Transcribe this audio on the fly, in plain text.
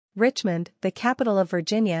Richmond, the capital of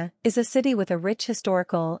Virginia, is a city with a rich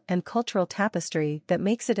historical and cultural tapestry that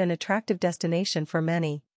makes it an attractive destination for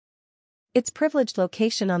many. Its privileged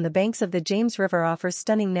location on the banks of the James River offers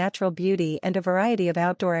stunning natural beauty and a variety of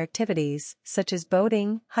outdoor activities, such as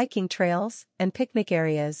boating, hiking trails, and picnic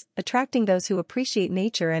areas, attracting those who appreciate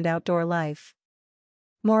nature and outdoor life.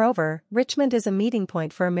 Moreover, Richmond is a meeting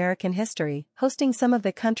point for American history, hosting some of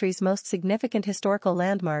the country's most significant historical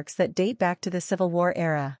landmarks that date back to the Civil War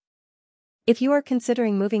era. If you are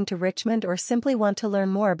considering moving to Richmond or simply want to learn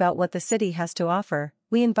more about what the city has to offer,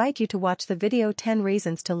 we invite you to watch the video 10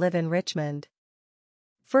 Reasons to Live in Richmond.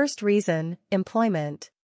 First reason, employment.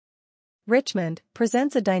 Richmond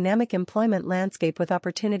presents a dynamic employment landscape with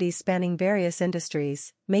opportunities spanning various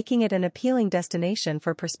industries, making it an appealing destination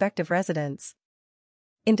for prospective residents.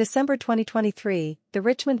 In December 2023, the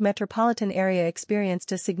Richmond metropolitan area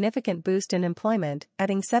experienced a significant boost in employment,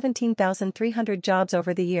 adding 17,300 jobs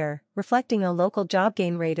over the year, reflecting a local job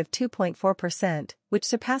gain rate of 2.4%, which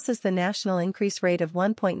surpasses the national increase rate of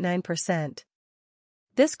 1.9%.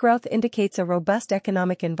 This growth indicates a robust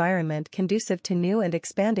economic environment conducive to new and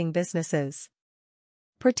expanding businesses.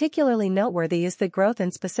 Particularly noteworthy is the growth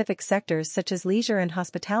in specific sectors such as leisure and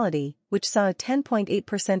hospitality, which saw a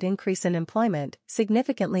 10.8% increase in employment,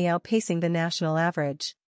 significantly outpacing the national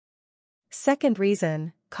average. Second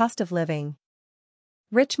reason, cost of living.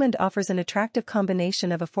 Richmond offers an attractive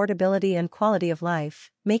combination of affordability and quality of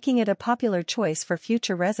life, making it a popular choice for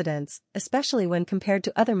future residents, especially when compared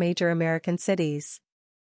to other major American cities.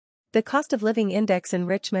 The cost of living index in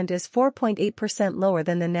Richmond is 4.8% lower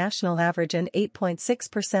than the national average and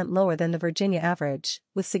 8.6% lower than the Virginia average,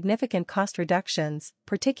 with significant cost reductions,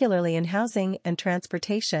 particularly in housing and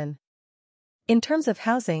transportation. In terms of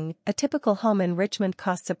housing, a typical home in Richmond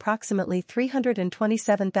costs approximately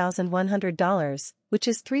 $327,100, which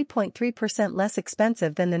is 3.3% less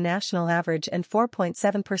expensive than the national average and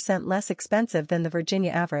 4.7% less expensive than the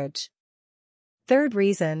Virginia average. Third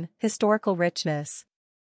reason, historical richness.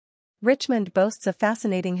 Richmond boasts a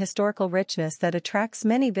fascinating historical richness that attracts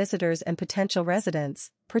many visitors and potential residents,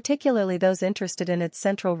 particularly those interested in its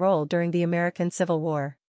central role during the American Civil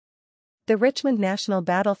War. The Richmond National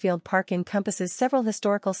Battlefield Park encompasses several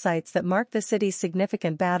historical sites that mark the city's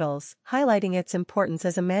significant battles, highlighting its importance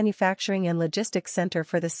as a manufacturing and logistics center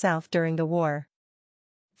for the South during the war.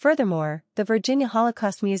 Furthermore, the Virginia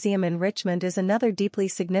Holocaust Museum in Richmond is another deeply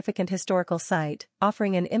significant historical site,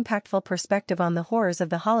 offering an impactful perspective on the horrors of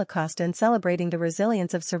the Holocaust and celebrating the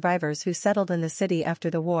resilience of survivors who settled in the city after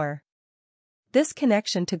the war. This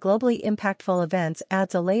connection to globally impactful events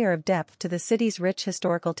adds a layer of depth to the city's rich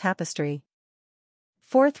historical tapestry.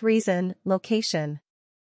 Fourth reason, location.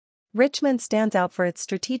 Richmond stands out for its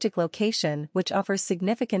strategic location, which offers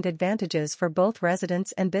significant advantages for both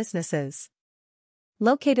residents and businesses.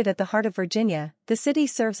 Located at the heart of Virginia, the city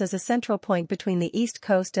serves as a central point between the East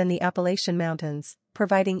Coast and the Appalachian Mountains,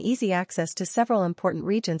 providing easy access to several important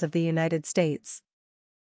regions of the United States.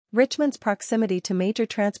 Richmond's proximity to major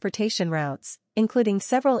transportation routes, including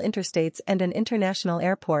several interstates and an international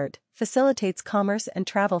airport, facilitates commerce and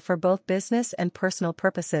travel for both business and personal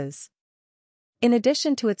purposes. In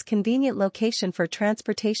addition to its convenient location for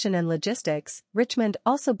transportation and logistics, Richmond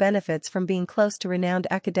also benefits from being close to renowned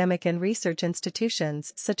academic and research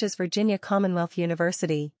institutions such as Virginia Commonwealth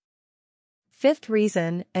University. Fifth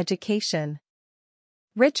reason, education.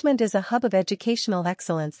 Richmond is a hub of educational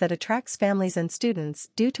excellence that attracts families and students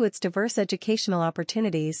due to its diverse educational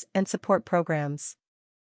opportunities and support programs.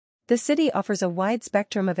 The city offers a wide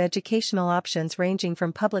spectrum of educational options ranging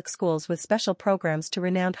from public schools with special programs to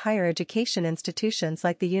renowned higher education institutions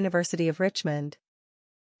like the University of Richmond.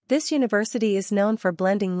 This university is known for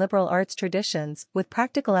blending liberal arts traditions with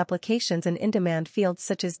practical applications in in-demand fields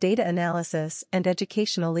such as data analysis and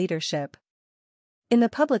educational leadership. In the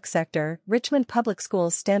public sector, Richmond Public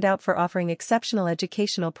Schools stand out for offering exceptional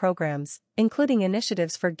educational programs, including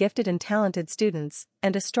initiatives for gifted and talented students,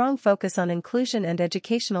 and a strong focus on inclusion and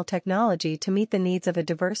educational technology to meet the needs of a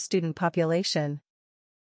diverse student population.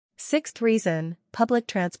 Sixth reason, public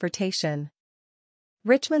transportation.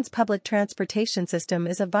 Richmond's public transportation system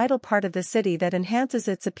is a vital part of the city that enhances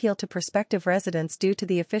its appeal to prospective residents due to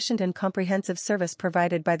the efficient and comprehensive service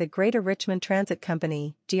provided by the Greater Richmond Transit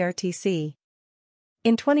Company, GRTC.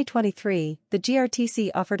 In 2023, the GRTC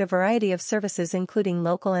offered a variety of services including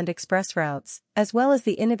local and express routes, as well as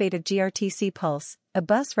the innovative GRTC Pulse, a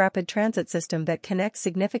bus rapid transit system that connects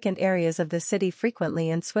significant areas of the city frequently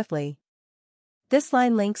and swiftly. This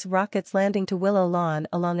line links Rocket's Landing to Willow Lawn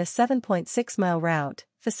along a 7.6-mile route,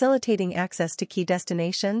 facilitating access to key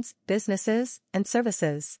destinations, businesses, and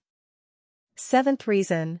services. Seventh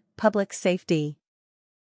reason, public safety.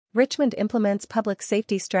 Richmond implements public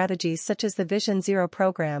safety strategies such as the Vision Zero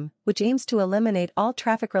program, which aims to eliminate all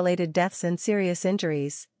traffic-related deaths and serious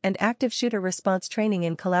injuries, and active shooter response training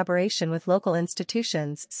in collaboration with local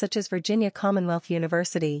institutions such as Virginia Commonwealth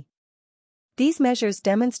University. These measures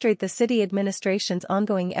demonstrate the city administration's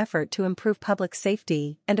ongoing effort to improve public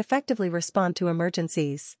safety and effectively respond to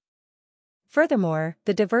emergencies. Furthermore,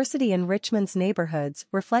 the diversity in Richmond's neighborhoods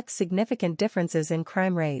reflects significant differences in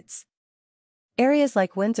crime rates. Areas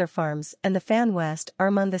like Windsor Farms and the Fan West are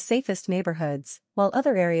among the safest neighborhoods, while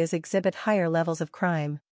other areas exhibit higher levels of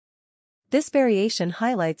crime. This variation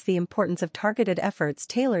highlights the importance of targeted efforts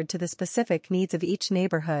tailored to the specific needs of each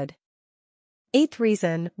neighborhood. 8th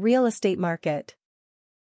reason, real estate market.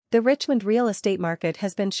 The Richmond real estate market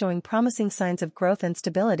has been showing promising signs of growth and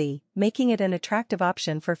stability, making it an attractive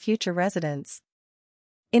option for future residents.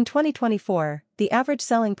 In 2024, the average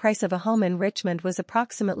selling price of a home in Richmond was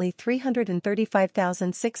approximately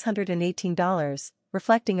 $335,618,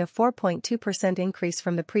 reflecting a 4.2% increase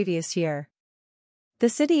from the previous year. The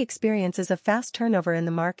city experiences a fast turnover in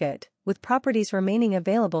the market, with properties remaining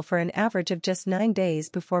available for an average of just 9 days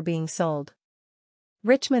before being sold.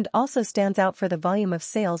 Richmond also stands out for the volume of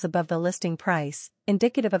sales above the listing price,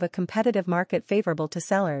 indicative of a competitive market favorable to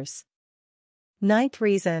sellers. 9th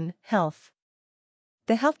reason, health.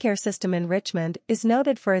 The healthcare system in Richmond is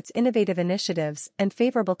noted for its innovative initiatives and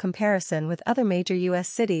favorable comparison with other major U.S.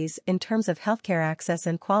 cities in terms of healthcare access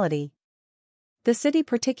and quality. The city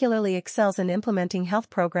particularly excels in implementing health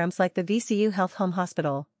programs like the VCU Health Home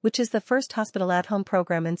Hospital, which is the first hospital-at-home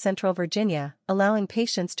program in Central Virginia, allowing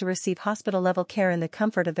patients to receive hospital-level care in the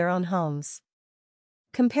comfort of their own homes.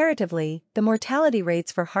 Comparatively, the mortality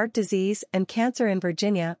rates for heart disease and cancer in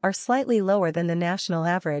Virginia are slightly lower than the national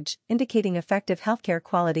average, indicating effective healthcare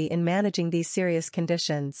quality in managing these serious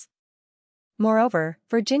conditions. Moreover,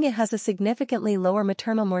 Virginia has a significantly lower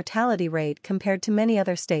maternal mortality rate compared to many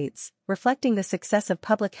other states, reflecting the success of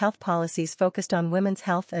public health policies focused on women's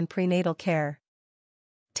health and prenatal care.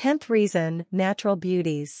 10th reason, natural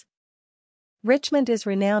beauties. Richmond is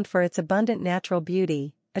renowned for its abundant natural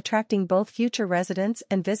beauty, attracting both future residents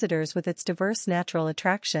and visitors with its diverse natural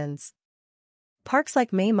attractions. Parks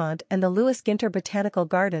like Maymont and the Lewis Ginter Botanical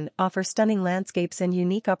Garden offer stunning landscapes and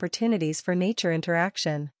unique opportunities for nature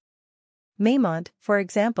interaction. Maymont, for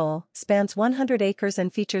example, spans 100 acres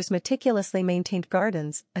and features meticulously maintained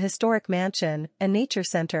gardens, a historic mansion, a nature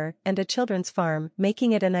center, and a children's farm,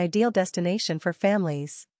 making it an ideal destination for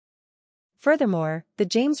families. Furthermore, the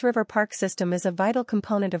James River Park system is a vital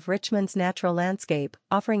component of Richmond's natural landscape,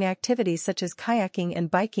 offering activities such as kayaking and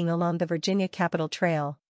biking along the Virginia Capitol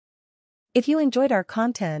Trail. If you enjoyed our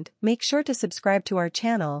content, make sure to subscribe to our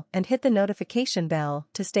channel and hit the notification bell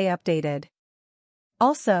to stay updated.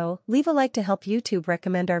 Also, leave a like to help YouTube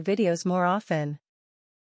recommend our videos more often.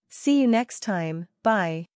 See you next time,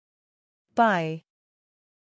 bye. Bye.